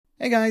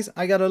Hey guys,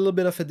 I got a little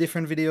bit of a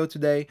different video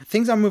today.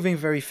 Things are moving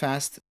very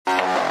fast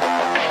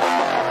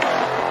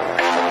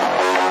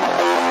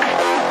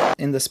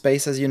in the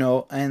space, as you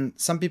know, and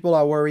some people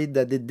are worried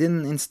that they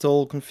didn't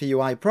install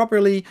ComfyUI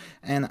properly,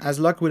 and as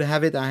luck would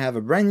have it, I have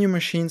a brand new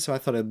machine, so I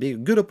thought it'd be a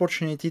good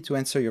opportunity to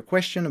answer your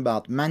question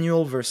about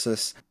manual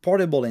versus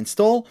portable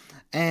install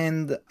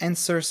and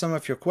answer some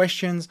of your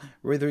questions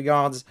with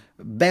regards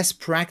best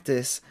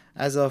practice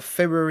as of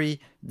February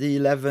the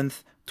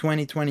 11th,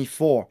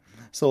 2024.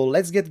 So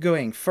let's get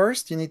going.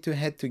 First, you need to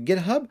head to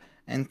GitHub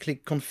and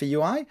click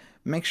ComfyUI.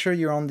 Make sure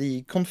you're on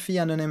the Comfy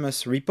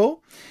Anonymous repo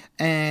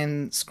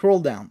and scroll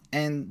down.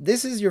 And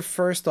this is your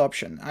first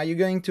option. Are you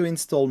going to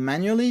install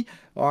manually,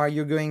 or are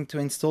you going to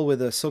install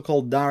with a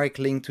so-called direct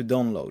link to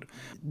download?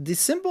 The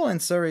simple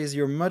answer is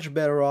you're much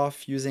better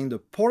off using the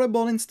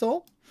portable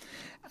install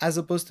as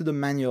opposed to the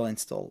manual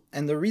install.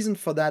 And the reason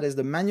for that is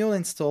the manual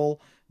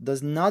install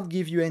does not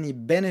give you any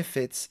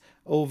benefits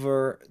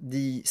over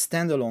the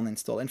standalone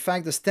install. In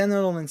fact, the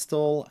standalone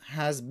install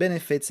has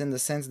benefits in the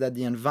sense that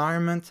the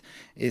environment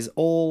is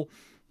all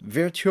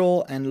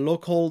virtual and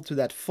local to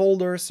that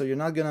folder, so you're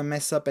not gonna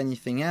mess up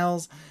anything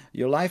else.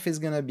 Your life is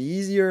gonna be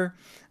easier.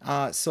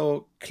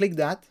 So click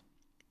that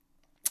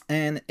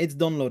and it's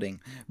downloading.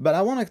 But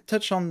I want to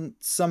touch on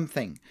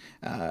something.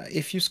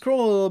 If you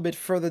scroll a little bit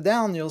further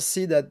down, you'll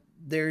see that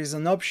there is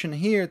an option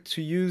here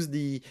to use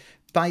the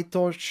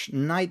Pytorch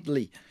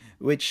nightly,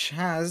 which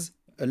has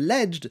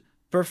alleged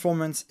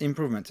performance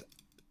improvement.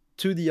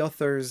 To the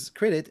author's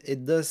credit,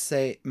 it does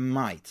say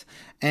might.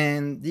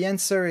 And the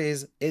answer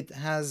is it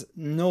has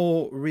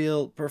no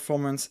real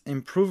performance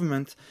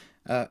improvement,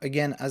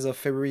 again, as of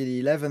February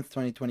the 11th,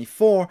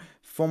 2024,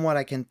 from what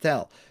I can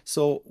tell.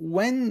 So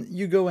when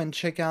you go and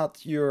check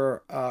out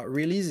your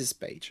releases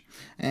page,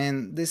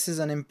 and this is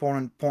an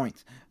important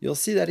point, you'll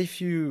see that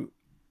if you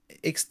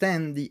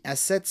extend the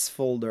assets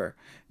folder,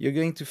 you're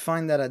going to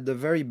find that at the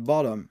very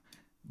bottom,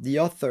 the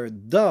author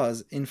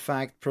does in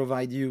fact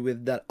provide you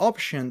with that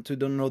option to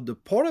download the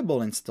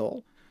portable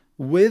install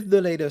with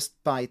the latest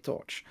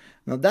Pytorch.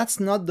 Now that's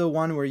not the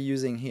one we're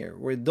using here.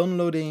 We're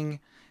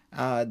downloading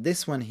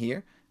this one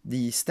here,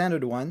 the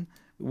standard one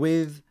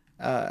with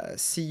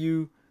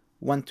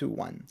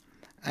CU121.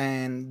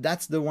 And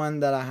that's the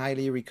one that I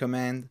highly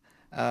recommend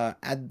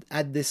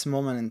at this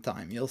moment in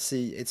time. You'll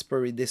see it's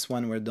probably this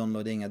one we're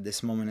downloading at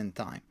this moment in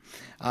time.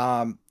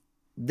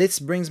 This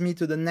brings me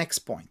to the next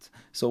point.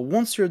 So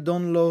once your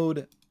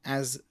download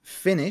has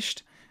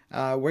finished,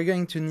 we're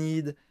going to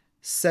need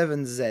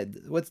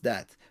 7Z. What's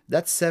that?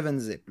 That's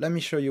 7-zip. Let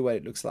me show you what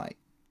it looks like.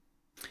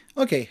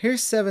 Okay,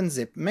 here's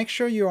 7-zip. Make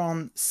sure you're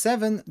on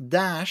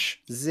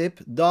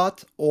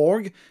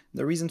 7-zip.org.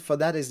 The reason for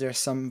that is there's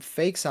some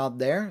fakes out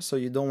there, so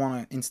you don't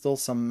want to install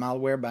some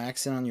malware by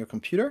accident on your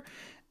computer.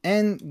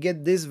 And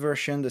get this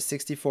version, the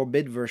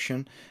 64-bit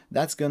version,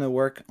 that's going to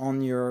work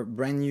on your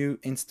brand new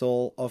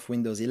install of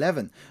Windows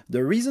 11.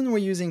 The reason we're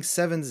using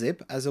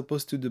 7-zip as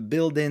opposed to the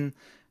built-in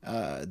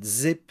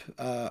zip,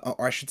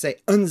 or I should say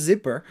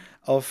unzipper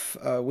of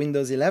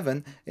Windows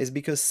 11 is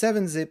because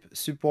 7-zip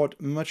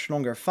support much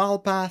longer file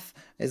path.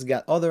 It's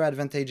got other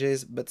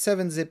advantages, but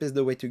 7-zip is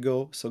the way to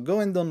go. So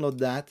go and download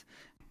that.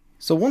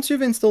 So once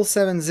you've installed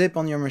 7-zip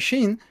on your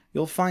machine,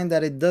 you'll find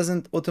that it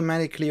doesn't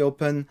automatically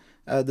open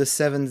the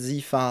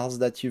 7z files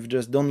that you've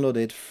just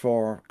downloaded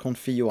for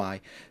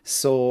ComfyUI.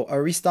 So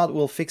a restart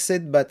will fix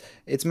it, but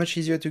it's much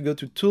easier to go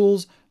to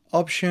Tools,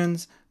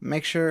 Options,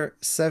 make sure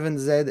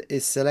 7z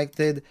is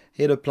selected,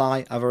 hit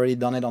Apply. I've already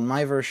done it on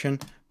my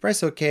version.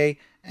 Press OK,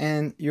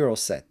 and you're all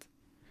set.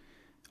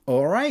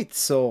 All right,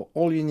 so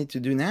all you need to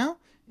do now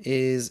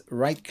is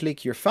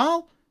right-click your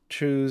file,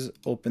 choose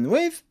Open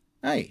With.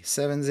 Hey,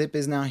 7-zip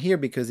is now here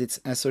because it's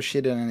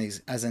associated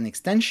as an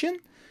extension.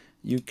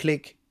 You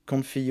click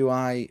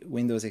ComfyUI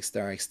Windows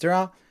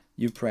Extra,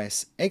 you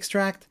press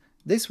Extract,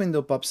 this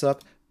window pops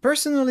up.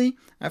 Personally,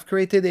 I've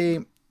created a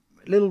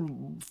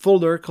little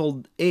folder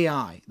called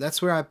AI.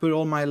 That's where I put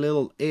all my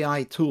little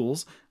AI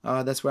tools.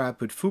 That's where I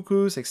put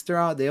Focus,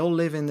 Extra. They all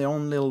live in their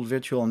own little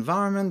virtual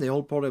environment. They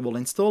all portable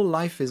install.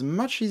 Life is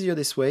much easier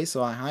this way,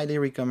 so I highly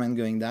recommend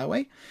going that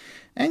way.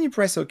 And you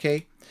press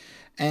OK.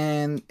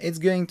 And it's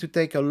going to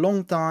take a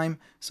long time,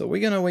 so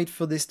we're going to wait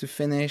for this to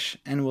finish,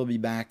 and we'll be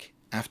back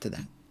after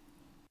that.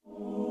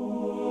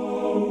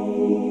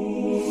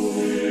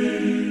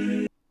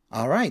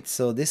 Alright,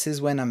 so this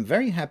is when I'm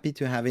very happy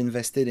to have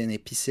invested in a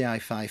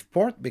PCI 5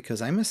 port, because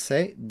I must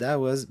say that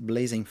was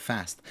blazing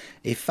fast.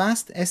 A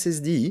fast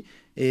SSD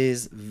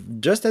is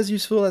just as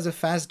useful as a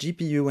fast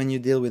GPU when you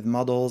deal with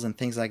models and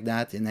things like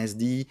that in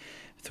SD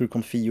through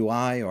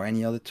ComfyUI or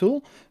any other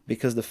tool,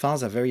 because the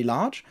files are very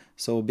large,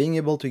 so being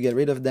able to get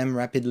rid of them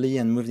rapidly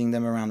and moving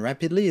them around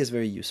rapidly is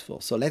very useful.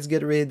 So let's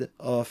get rid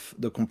of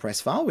the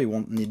compressed file. We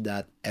won't need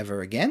that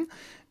ever again.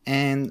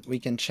 And we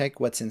can check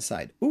what's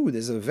inside. Ooh,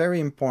 there's a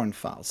very important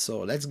file. So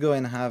let's go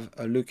and have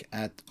a look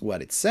at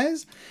what it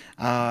says.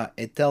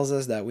 It tells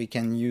us that we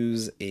can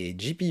use a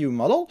GPU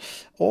model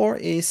or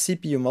a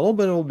CPU model,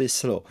 but it will be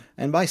slow.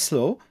 And by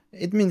slow,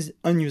 it means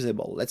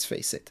unusable, let's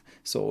face it.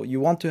 So you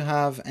want to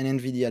have an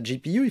NVIDIA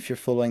GPU if you're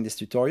following this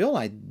tutorial.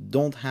 I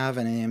don't have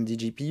an AMD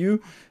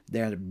GPU.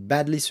 They're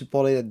badly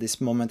supported at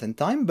this moment in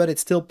time, but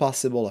it's still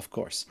possible, of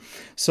course.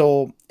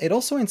 So it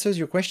also answers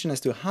your question as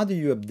to how do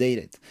you update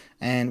it?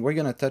 And we're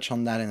going to touch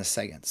on that in a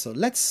second. So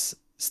let's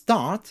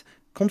start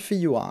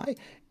ComfyUI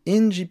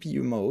in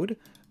GPU mode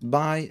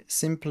by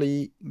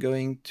simply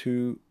going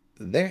to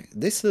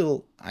this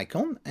little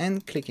icon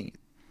and clicking it.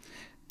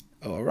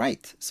 All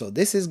right, so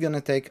this is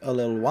gonna take a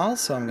little while,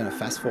 so I'm gonna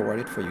fast forward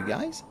it for you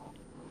guys.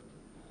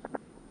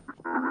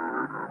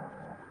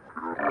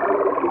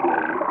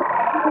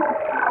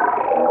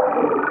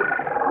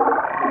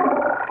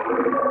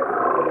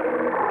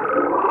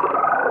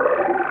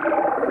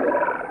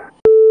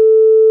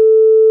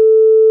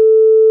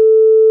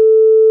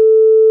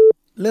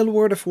 Little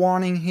word of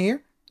warning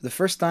here. The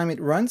first time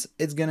it runs,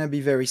 it's going to be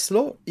very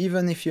slow,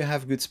 even if you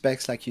have good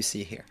specs like you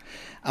see here.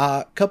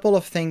 Couple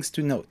of things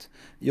to note.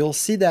 You'll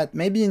see that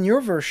maybe in your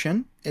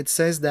version, it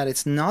says that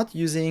it's not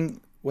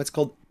using what's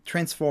called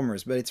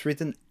transformers, but it's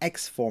written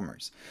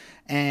xFormers.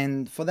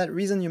 And for that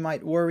reason, you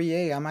might worry,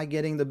 hey, am I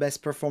getting the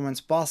best performance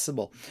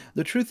possible?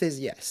 The truth is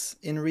yes.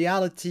 In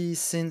reality,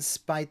 since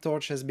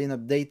Pytorch has been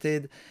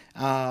updated,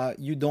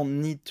 you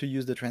don't need to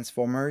use the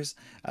transformers.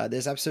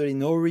 There's absolutely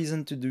no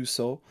reason to do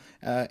so.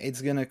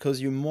 It's going to cause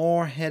you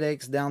more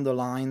headaches down the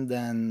line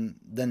than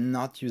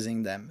not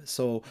using them.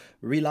 So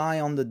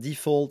rely on the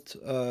default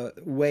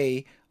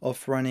way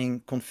of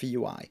running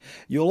ComfyUI.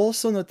 You'll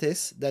also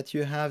notice that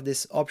you have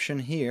this option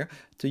here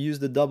to use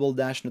the double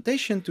dash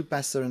notation to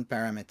pass certain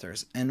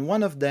parameters. And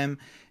one of them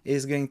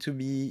is going to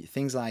be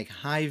things like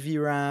high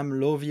VRAM,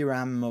 low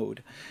VRAM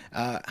mode.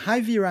 High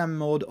VRAM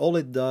mode, all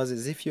it does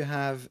is if you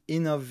have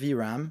enough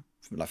VRAM,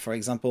 like for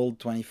example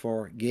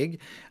 24 gig,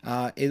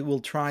 it will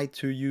try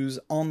to use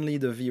only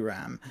the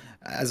VRAM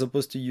as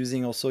opposed to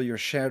using also your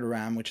shared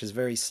RAM, which is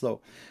very slow.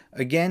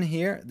 Again,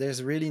 here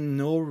there's really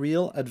no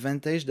real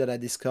advantage that I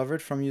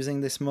discovered from using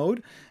this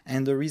mode,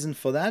 and the reason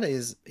for that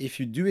is if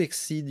you do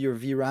exceed your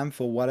VRAM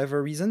for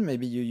whatever reason,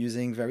 maybe you're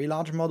using very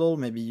large model,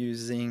 maybe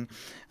using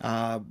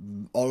a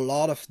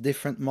lot of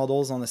different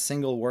models on a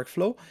single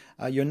workflow,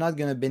 you're not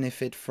going to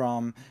benefit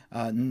from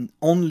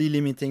only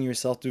limiting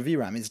yourself to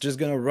VRAM. It's just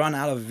going to run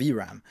out of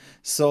VRAM.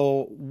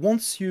 So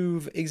once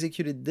you've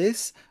executed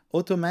this,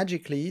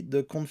 automatically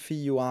the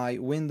ComfyUI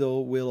window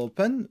will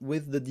open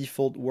with the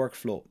default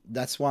workflow.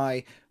 That's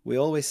why we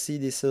always see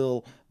this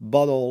little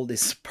bottle,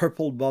 this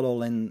purple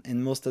bottle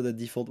in most of the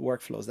default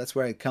workflows. That's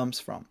where it comes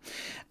from.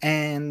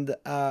 And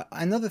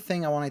another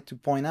thing I wanted to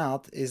point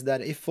out is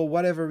that if for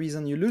whatever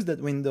reason you lose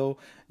that window,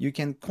 you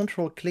can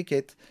control click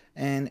it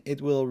and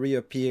it will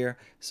reappear,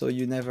 so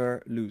you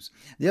never lose.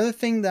 The other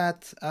thing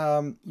that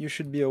you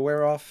should be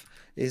aware of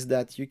is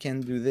that you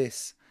can do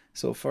this.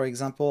 So for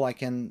example, I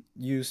can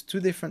use two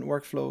different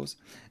workflows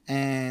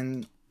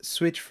and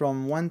switch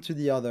from one to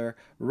the other,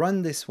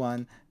 run this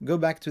one, go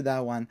back to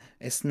that one.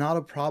 It's not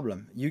a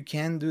problem. You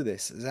can do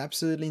this. There's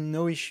absolutely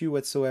no issue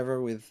whatsoever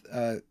with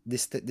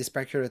this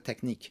particular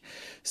technique.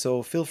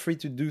 So feel free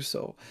to do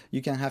so.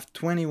 You can have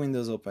 20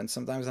 windows open.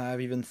 Sometimes I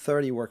have even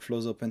 30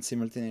 workflows open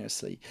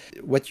simultaneously.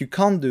 What you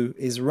can't do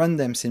is run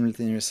them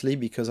simultaneously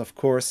because of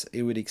course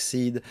it would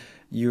exceed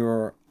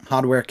your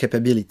hardware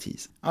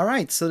capabilities. All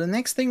right, so the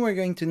next thing we're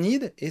going to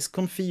need is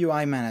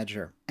ComfyUI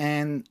Manager.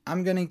 And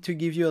I'm going to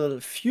give you a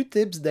few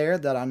tips there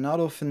that are not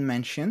often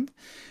mentioned.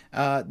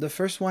 The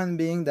first one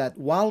being that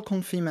while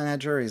Comfy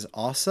Manager is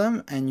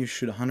awesome and you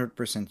should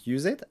 100%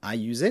 use it, I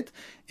use it,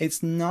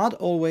 it's not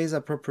always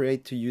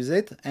appropriate to use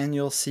it, and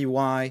you'll see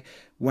why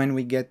when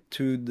we get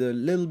to the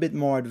little bit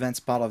more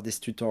advanced part of this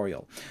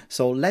tutorial.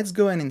 So let's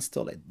go and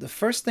install it. The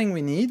first thing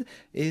we need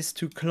is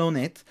to clone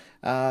it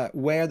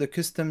where the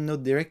custom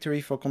node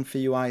directory for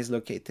ComfyUI is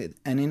located.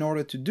 And in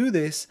order to do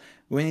this,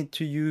 we need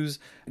to use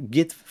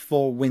Git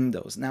for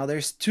Windows. Now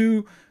there's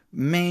two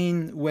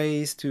main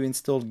ways to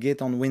install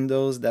Git on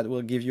Windows that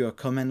will give you a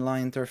command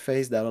line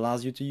interface that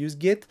allows you to use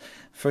Git.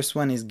 First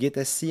one is Git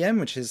SCM,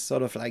 which is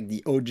sort of like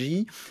the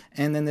OG.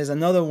 And then there's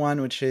another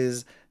one, which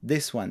is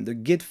this one, the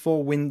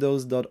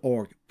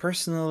gitforwindows.org.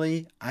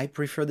 Personally, I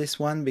prefer this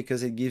one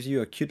because it gives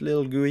you a cute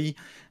little GUI,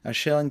 a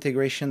shell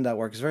integration that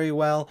works very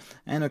well,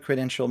 and a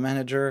credential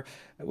manager,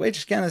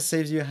 which kind of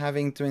saves you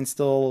having to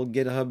install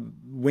GitHub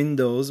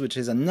Windows, which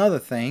is another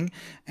thing.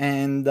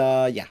 And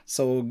yeah,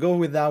 so go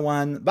with that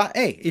one. But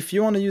hey, if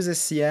you want to use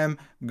SCM,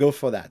 go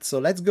for that. So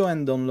let's go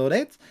and download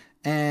it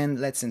and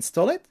let's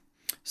install it.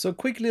 So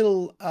quick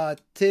little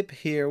tip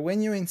here,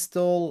 when you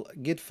install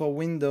Git for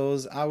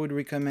Windows, I would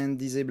recommend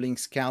disabling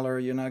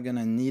Scalar. You're not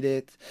gonna need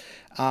it.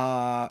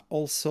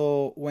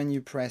 Also, when you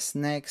press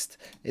next,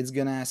 it's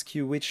gonna ask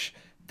you which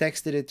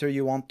text editor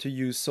you want to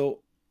use. So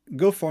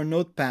go for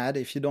Notepad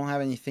if you don't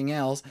have anything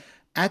else.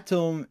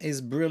 Atom is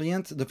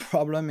brilliant. The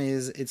problem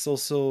is it's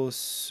also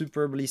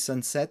superbly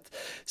sunset,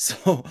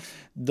 so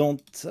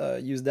don't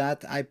use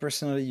that. I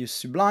personally use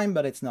Sublime,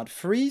 but it's not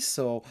free,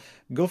 so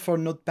go for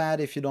Notepad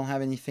if you don't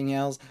have anything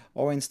else,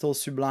 or install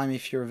Sublime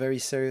if you're very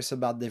serious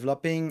about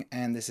developing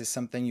and this is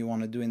something you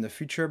want to do in the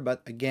future,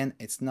 but again,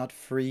 it's not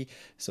free,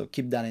 so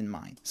keep that in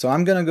mind. So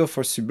I'm gonna go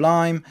for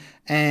Sublime,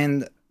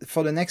 and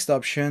for the next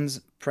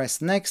options,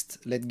 press next,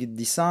 let Git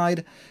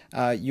decide.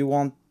 You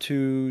want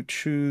to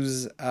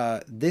choose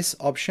this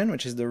option,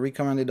 which is the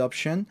recommended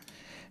option.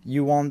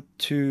 You want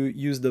to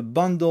use the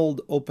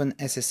bundled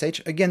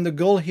OpenSSH. Again, the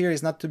goal here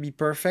is not to be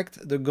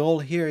perfect. The goal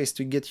here is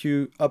to get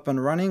you up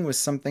and running with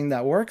something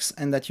that works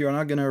and that you're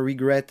not going to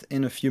regret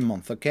in a few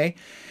months, okay?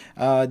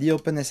 The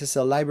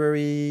OpenSSL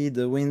library,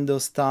 the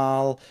Windows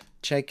style,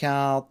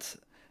 checkout,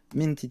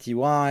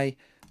 min_tty,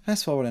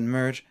 fast forward and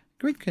merge,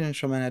 grid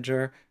credential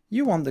manager.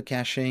 You want the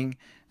caching.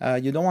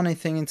 You don't want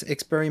anything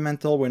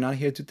experimental. We're not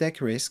here to take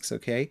risks,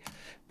 okay?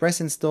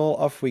 Press install,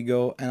 off we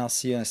go, and I'll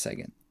see you in a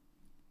second.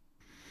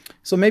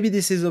 So maybe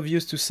this is of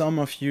use to some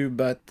of you,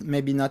 but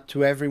maybe not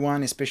to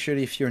everyone,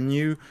 especially if you're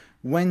new.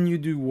 When you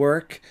do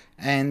work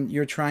and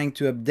you're trying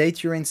to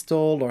update your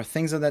install or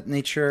things of that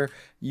nature,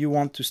 you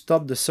want to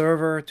stop the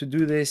server. To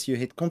do this, you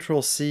hit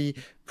Ctrl+C,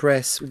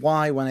 press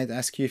Y when it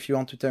asks you if you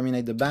want to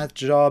terminate the batch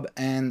job,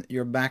 and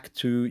you're back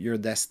to your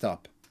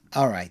desktop.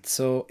 All right,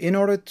 so in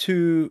order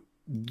to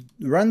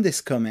run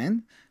this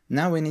command,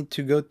 now we need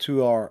to go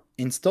to our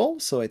install.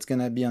 So it's going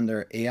to be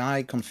under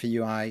AI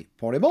ComfyUI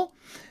portable,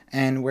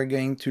 and we're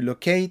going to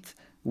locate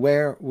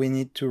where we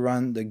need to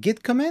run the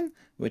git command,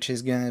 which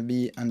is going to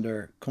be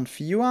under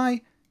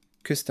ComfyUI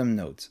custom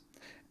nodes.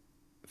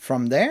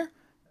 From there,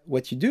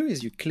 what you do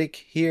is you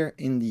click here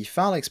in the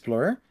file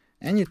explorer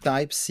and you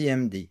type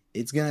cmd.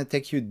 It's going to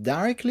take you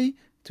directly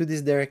to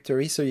this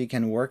directory so you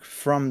can work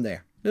from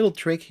there. Little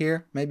trick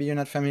here, maybe you're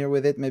not familiar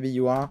with it, maybe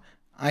you are.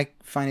 I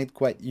find it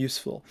quite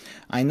useful.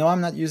 I know I'm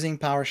not using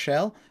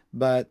PowerShell,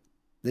 but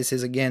this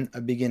is again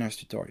a beginner's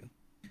tutorial.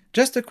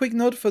 Just a quick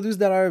note for those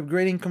that are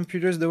upgrading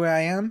computers the way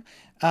I am.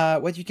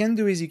 What you can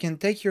do is you can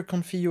take your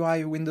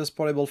ComfyUI Windows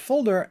Portable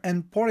folder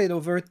and port it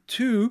over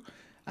to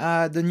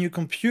the new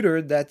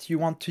computer that you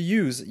want to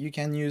use. You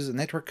can use a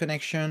network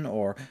connection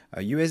or a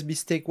USB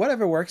stick,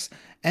 whatever works,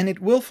 and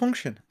it will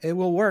function. It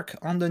will work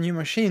on the new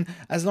machine,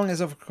 as long as,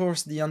 of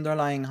course, the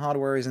underlying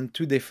hardware isn't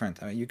too different.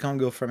 You can't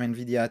go from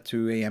NVIDIA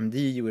to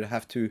AMD. You would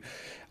have to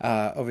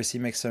obviously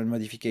make certain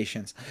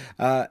modifications.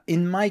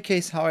 In my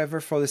case,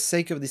 however, for the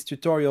sake of this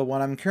tutorial,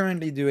 what I'm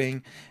currently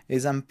doing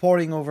is I'm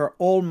porting over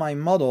all my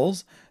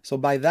models. So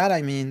by that,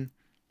 I mean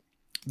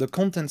the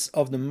contents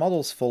of the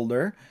models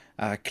folder,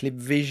 clip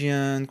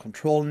vision,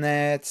 control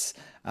nets,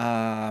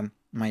 my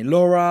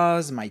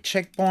loras, my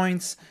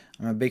checkpoints.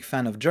 I'm a big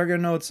fan of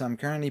Juggernaut, so I'm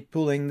currently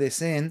pulling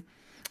this in,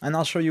 and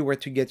I'll show you where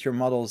to get your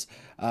models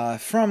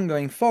from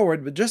going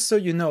forward, but just so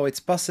you know,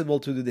 it's possible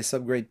to do this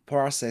upgrade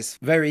process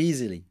very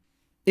easily.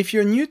 If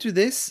you're new to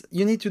this,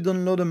 you need to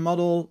download a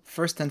model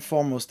first and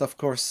foremost, of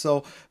course.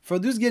 So for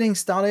those getting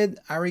started,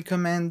 I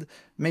recommend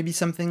maybe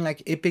something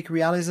like Epic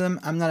Realism.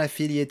 I'm not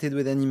affiliated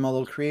with any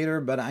model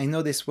creator, but I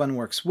know this one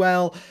works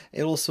well.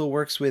 It also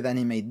works with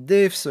Animate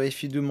Diff, so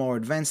if you do more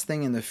advanced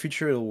thing in the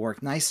future, it'll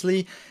work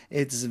nicely.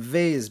 Its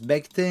V is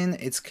baked in,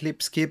 its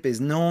clip skip is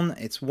known,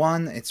 it's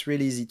one, it's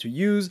really easy to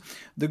use.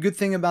 The good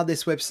thing about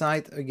this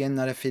website, again,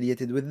 not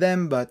affiliated with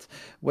them, but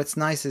what's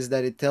nice is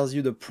that it tells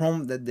you the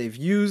prompt that they've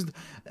used.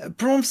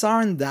 Prompts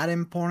aren't that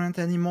important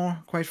anymore,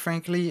 quite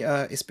frankly,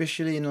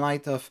 especially in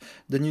light of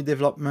the new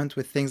development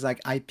with things like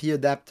IP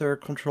adapter,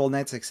 control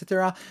nets,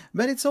 etc.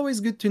 But it's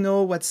always good to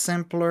know what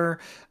sampler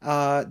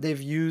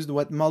they've used,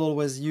 what model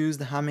was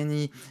used, how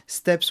many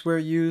steps were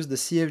used, the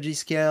CFG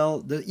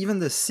scale, even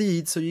the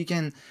seed, so you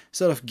can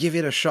sort of give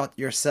it a shot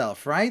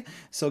yourself, right?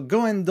 So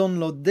go and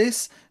download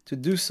this. To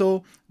do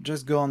so,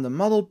 just go on the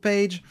model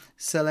page,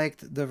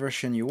 select the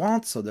version you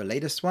want, so the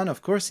latest one,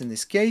 of course, in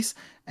this case,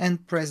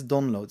 and press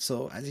download.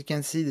 So as you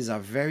can see, these are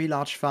very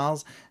large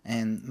files,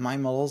 and my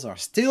models are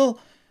still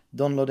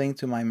downloading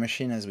to my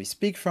machine as we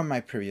speak from my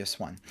previous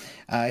one.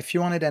 If you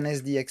wanted an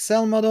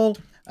SDXL model,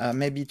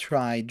 maybe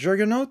try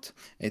Juggernaut.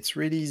 It's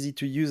really easy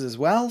to use as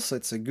well, so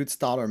it's a good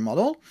starter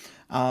model.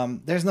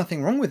 There's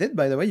nothing wrong with it,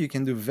 by the way. You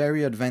can do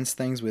very advanced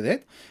things with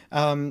it.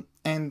 And,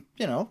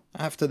 you know,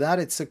 after that,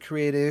 it's a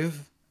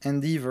creative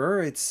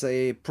endeavor. It's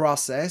a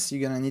process.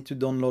 You're gonna need to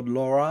download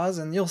loras,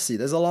 and you'll see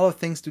there's a lot of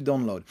things to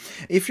download.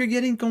 If you're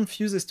getting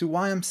confused as to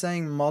why I'm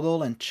saying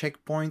model and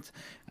checkpoint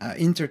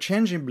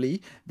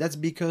interchangeably, that's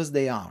because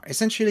they are.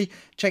 Essentially,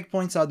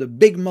 checkpoints are the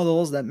big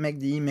models that make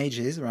the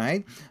images,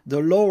 right?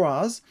 The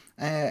loras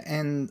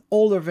and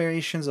all the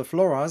variations of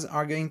loras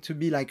are going to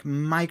be like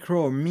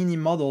micro or mini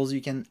models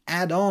you can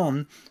add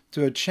on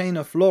to a chain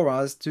of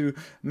loras to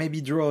maybe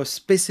draw a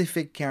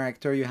specific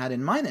character you had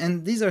in mind.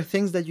 And these are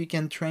things that you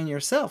can train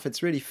yourself.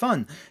 It's really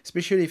fun,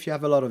 especially if you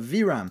have a lot of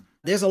vRam.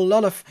 There's a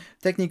lot of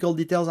technical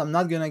details I'm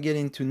not gonna get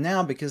into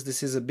now because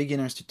this is a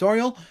beginner's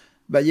tutorial.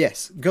 But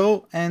yes,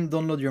 go and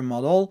download your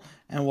model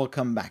and we'll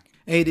come back.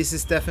 Hey, this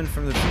is Stefan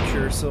from the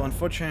future. So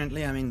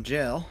unfortunately I'm in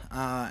jail,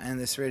 and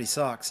this really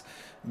sucks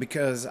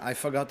because I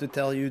forgot to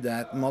tell you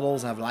that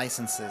models have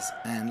licenses,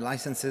 and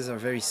licenses are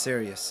very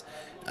serious.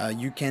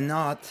 You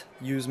cannot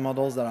use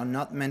models that are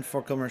not meant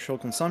for commercial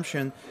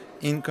consumption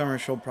in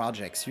commercial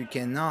projects. You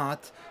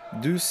cannot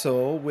do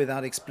so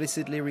without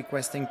explicitly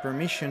requesting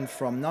permission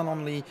from not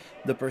only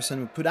the person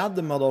who put out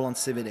the model on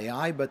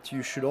civitAI, but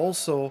you should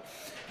also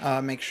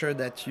make sure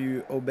that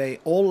you obey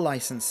all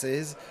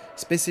licenses,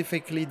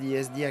 specifically the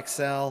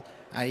SDXL,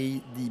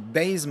 i.e. the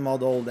base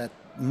model that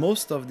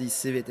most of these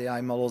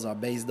civitAI models are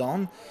based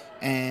on.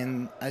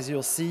 And as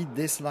you'll see,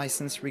 this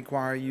license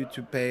requires you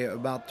to pay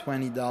about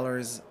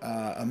 $20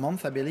 a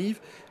month, I believe,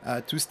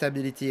 to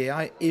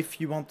stabilityAI if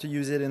you want to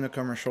use it in a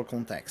commercial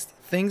context.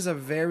 Things are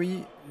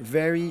very,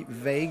 very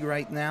vague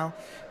right now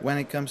when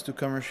it comes to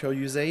commercial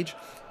usage.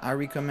 I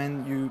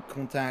recommend you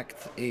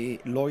contact a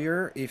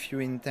lawyer if you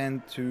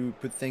intend to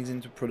put things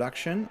into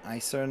production. I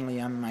certainly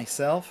am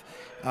myself,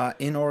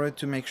 in order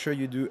to make sure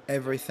you do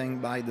everything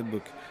by the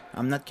book.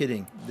 I'm not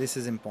kidding, this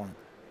is important.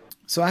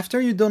 So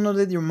after you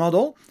downloaded your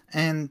model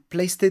and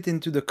placed it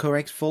into the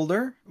correct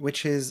folder,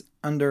 which is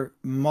under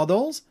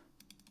models,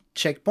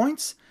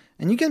 checkpoints,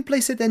 and you can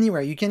place it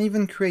anywhere. You can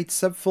even create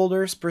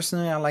subfolders.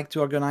 Personally, I like to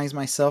organize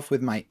myself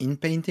with my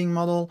in-painting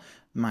model,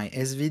 my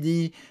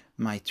SVD,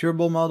 my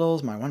turbo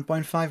models, my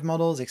 1.5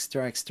 models,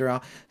 etc,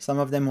 etc. Some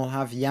of them will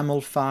have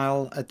YAML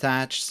file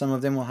attached, some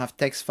of them will have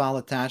text file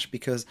attached,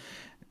 because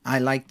I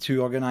like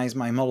to organize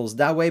my models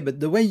that way, but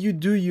the way you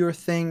do your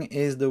thing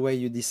is the way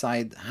you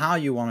decide how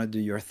you want to do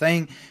your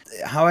thing.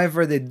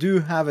 However, they do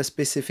have a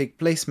specific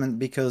placement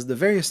because the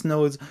various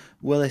nodes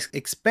will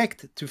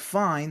expect to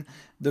find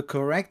the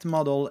correct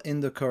model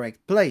in the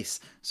correct place.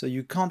 So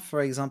you can't,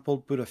 for example,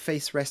 put a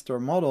face restore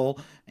model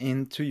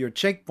into your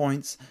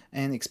checkpoints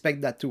and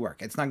expect that to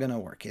work. It's not going to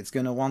work. It's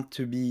going to want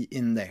to be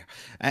in there,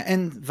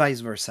 and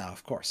vice versa,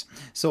 of course.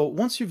 So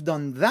once you've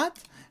done that,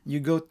 you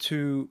go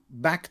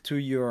back to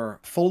your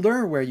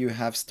folder where you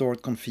have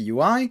stored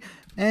ComfyUI,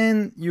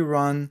 and you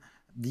run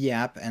the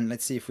app, and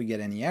let's see if we get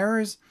any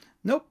errors.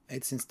 Nope,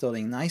 it's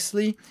installing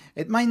nicely.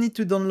 It might need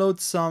to download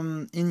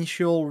some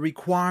initial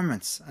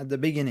requirements at the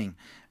beginning.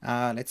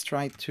 Let's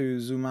try to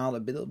zoom out a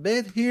little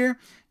bit here.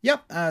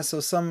 Yep,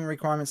 so some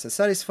requirements are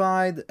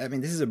satisfied. I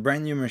mean, this is a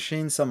brand new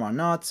machine, some are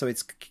not, so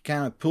it's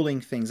kind of pulling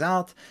things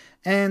out,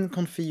 and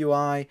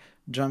ComfyUI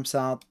jumps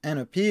out and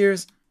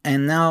appears.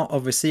 And now,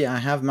 obviously, I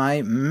have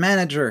my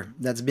manager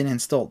that's been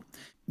installed.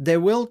 There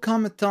will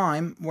come a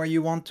time where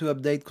you want to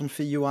update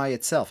ComfyUI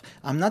itself.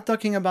 I'm not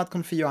talking about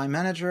ComfyUI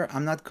Manager,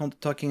 I'm not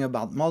talking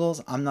about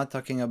models, I'm not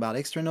talking about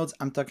extra nodes,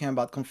 I'm talking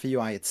about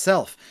ComfyUI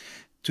itself.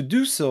 To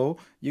do so,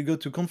 you go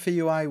to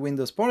ComfyUI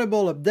Windows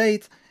Portable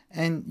Update,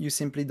 and you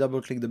simply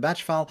double click the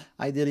batch file.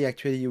 Ideally,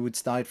 actually, you would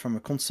start from a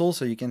console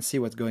so you can see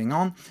what's going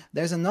on.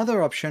 There's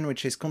another option,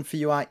 which is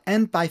ComfyUI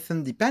and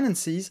Python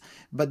dependencies,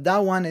 but that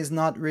one is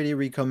not really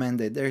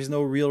recommended. There is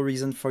no real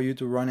reason for you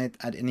to run it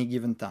at any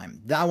given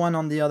time. That one,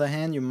 on the other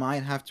hand, you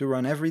might have to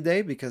run every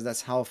day because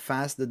that's how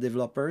fast the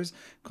developers,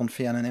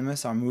 Comfy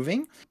Anonymous, are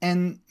moving.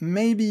 And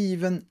maybe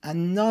even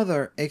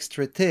another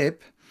extra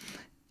tip,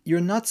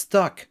 you're not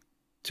stuck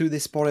to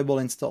this portable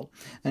install.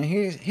 And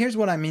here's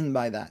what I mean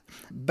by that.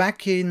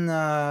 Back in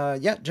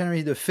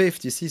January the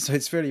 5th, you see, so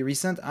it's fairly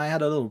recent, I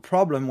had a little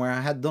problem where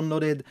I had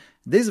downloaded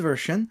this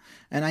version,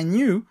 and I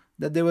knew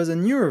that there was a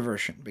newer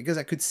version because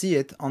I could see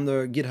it on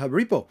the GitHub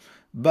repo,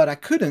 but I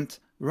couldn't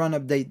run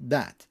update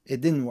that. It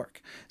didn't work.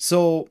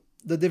 So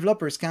the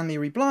developers kindly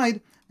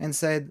replied and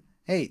said,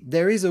 hey,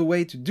 there is a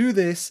way to do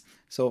this.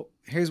 So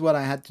here's what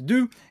I had to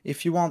do.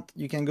 If you want,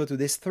 you can go to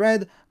this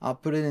thread. I'll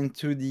put it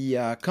into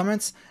the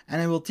comments,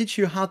 and it will teach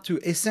you how to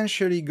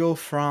essentially go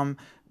from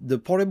the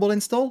portable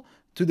install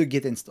to the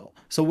git install.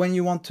 So when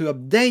you want to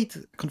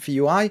update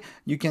ComfyUI,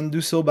 you can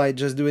do so by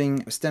just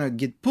doing a standard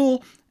git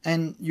pull,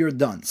 and you're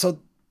done. So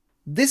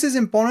this is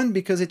important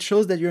because it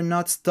shows that you're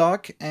not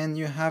stuck and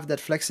you have that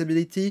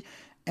flexibility.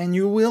 And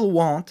you will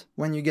want,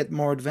 when you get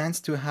more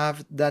advanced, to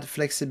have that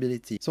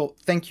flexibility. So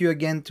thank you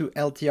again to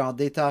LTR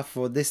Data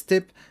for this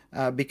tip,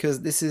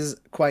 because this is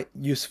quite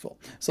useful.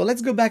 So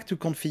let's go back to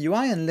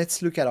ComfyUI and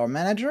let's look at our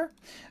manager.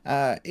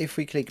 If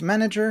we click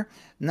Manager,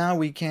 now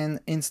we can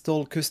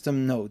install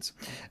custom nodes.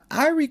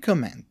 I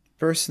recommend,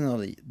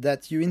 personally,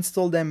 that you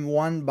install them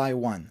one by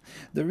one.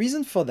 The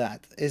reason for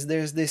that is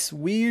there's this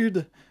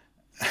weird,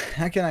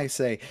 how can I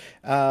say,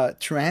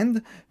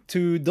 trend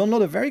to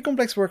download a very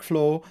complex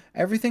workflow,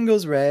 everything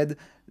goes red,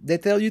 they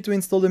tell you to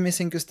install the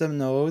missing custom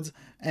nodes,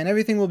 and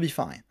everything will be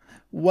fine.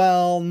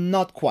 Well,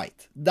 not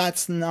quite.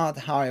 That's not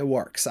how it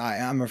works,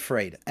 I'm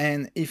afraid.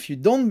 And if you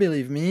don't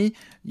believe me,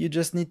 you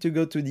just need to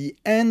go to the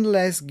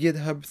endless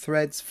GitHub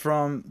threads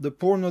from the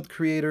poor node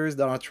creators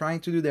that are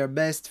trying to do their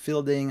best,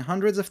 fielding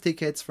hundreds of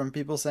tickets from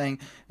people saying,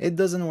 it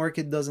doesn't work,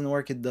 it doesn't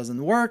work, it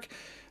doesn't work.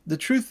 The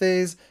truth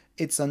is,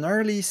 it's an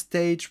early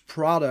stage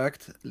product.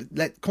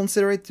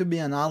 Consider it to be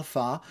an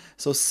alpha.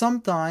 So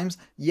sometimes,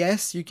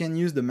 yes, you can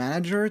use the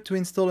manager to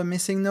install a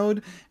missing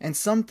node, and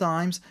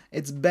sometimes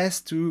it's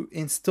best to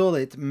install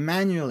it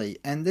manually.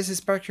 And this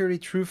is particularly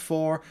true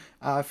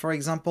for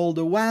example,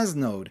 the woes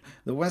node.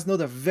 The woes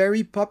node are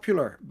very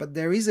popular, but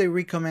there is a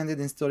recommended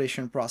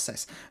installation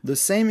process. The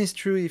same is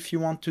true if you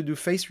want to do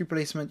face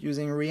replacement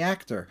using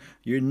Reactor.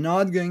 You're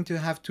not going to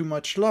have too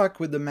much luck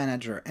with the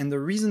manager, and the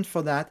reason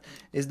for that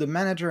is the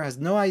manager has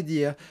no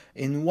idea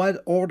in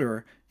what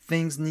order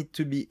things need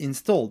to be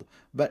installed.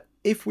 But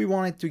if we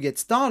wanted to get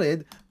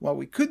started, what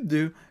we could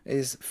do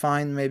is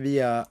find maybe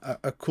a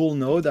cool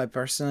node. I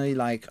personally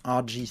like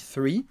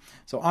RG3.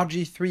 So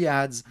RG3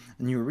 adds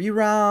new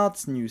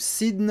reroutes, new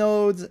seed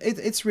nodes.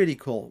 It's really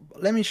cool.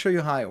 Let me show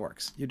you how it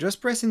works. You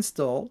just press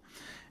install.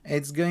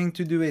 It's going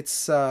to do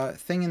its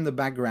thing in the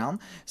background.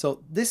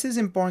 So this is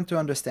important to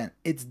understand.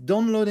 It's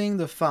downloading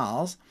the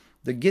files,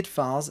 the Git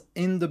files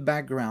in the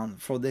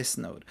background for this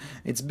node.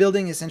 It's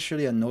building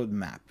essentially a node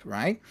map,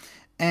 right?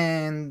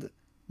 And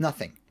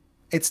nothing.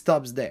 It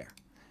stops there.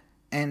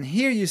 And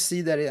here you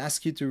see that it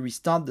asks you to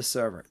restart the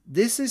server.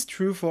 This is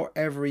true for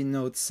every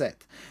node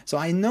set. So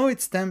I know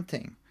it's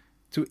tempting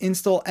to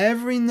install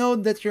every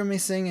node that you're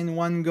missing in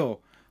one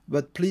go,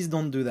 but please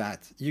don't do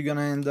that. You're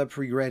gonna end up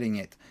regretting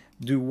it.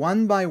 Do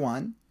one by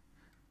one,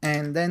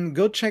 and then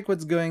go check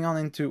what's going on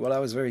into, well, that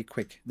was very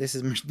quick.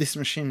 This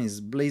machine is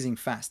blazing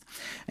fast.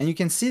 And you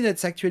can see that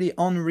it's actually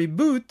on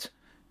reboot,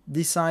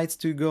 decides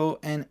to go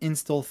and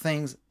install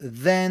things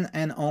then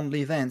and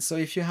only then. So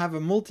if you have a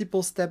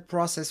multiple step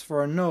process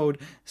for a node,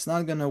 it's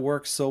not going to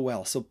work so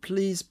well. So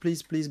please,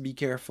 please, please be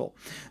careful.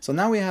 So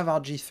now we have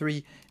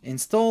RG3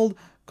 installed.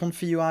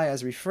 ComfyUI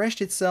has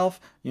refreshed itself.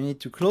 You need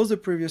to close the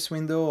previous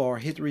window or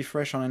hit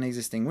refresh on an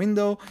existing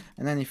window.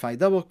 And then if I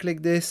double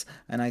click this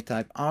and I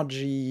type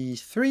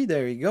RG3,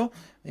 there you go.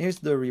 Here's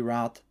the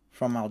reroute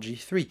from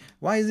RG3.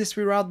 Why is this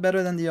reroute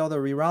better than the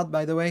other reroute,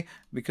 by the way?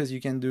 Because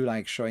you can do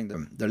like showing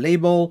them the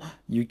label,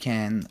 you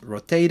can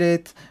rotate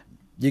it,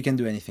 you can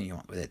do anything you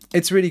want with it.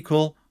 It's really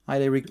cool.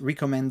 Highly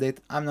recommend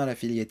it. I'm not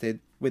affiliated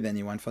with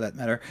anyone for that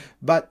matter.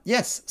 But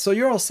yes, so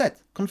you're all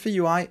set.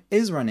 ComfyUI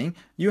is running.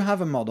 You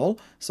have a model.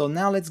 So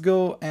now let's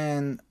go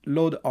and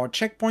load our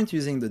checkpoint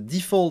using the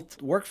default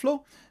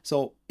workflow.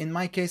 So in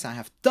my case, I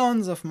have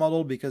tons of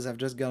model because I've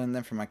just gotten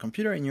them from my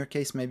computer. In your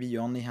case, maybe you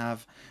only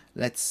have,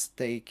 let's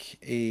take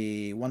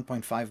a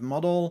 1.5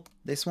 model,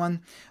 this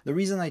one. The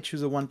reason I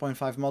choose a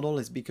 1.5 model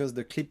is because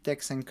the clip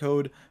text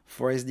encode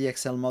for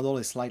SDXL model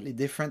is slightly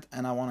different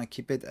and I want to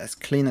keep it as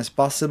clean as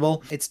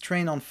possible. It's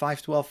trained on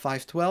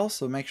 512,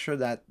 so make sure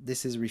that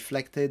this is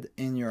reflected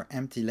in your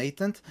empty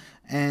latent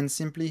and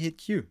simply hit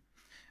Q.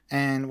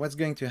 And what's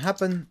going to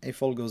happen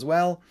if all goes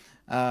well?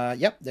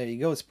 Yep, there you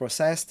go, it's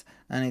processed,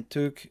 and it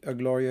took a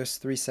glorious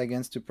 3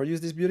 seconds to produce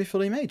this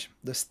beautiful image,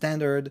 the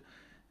standard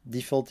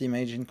default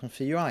image in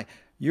ComfyUI.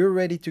 You're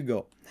ready to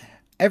go.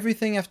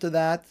 Everything after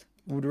that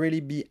would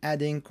really be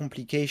adding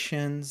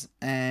complications,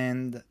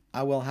 and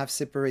I will have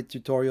separate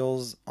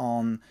tutorials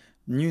on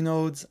new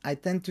nodes. I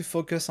tend to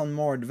focus on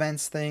more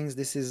advanced things.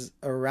 This is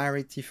a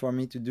rarity for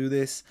me to do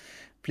this.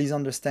 Please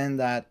understand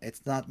that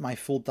it's not my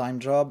full-time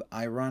job.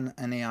 I run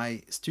an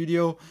AI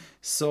studio.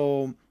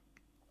 So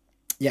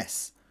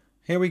yes,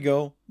 here we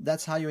go.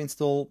 That's how you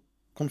install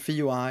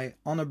ComfyUI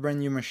on a brand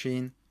new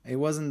machine. It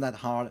wasn't that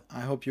hard. I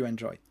hope you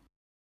enjoyed.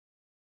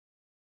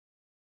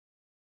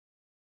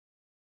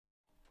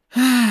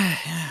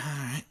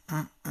 Alright,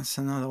 that's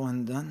another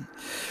one done.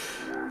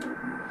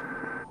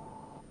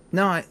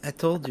 No, I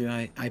told you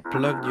I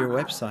plugged your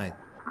website.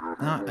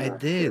 No, I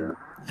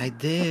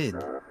did.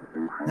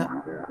 No,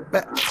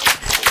 but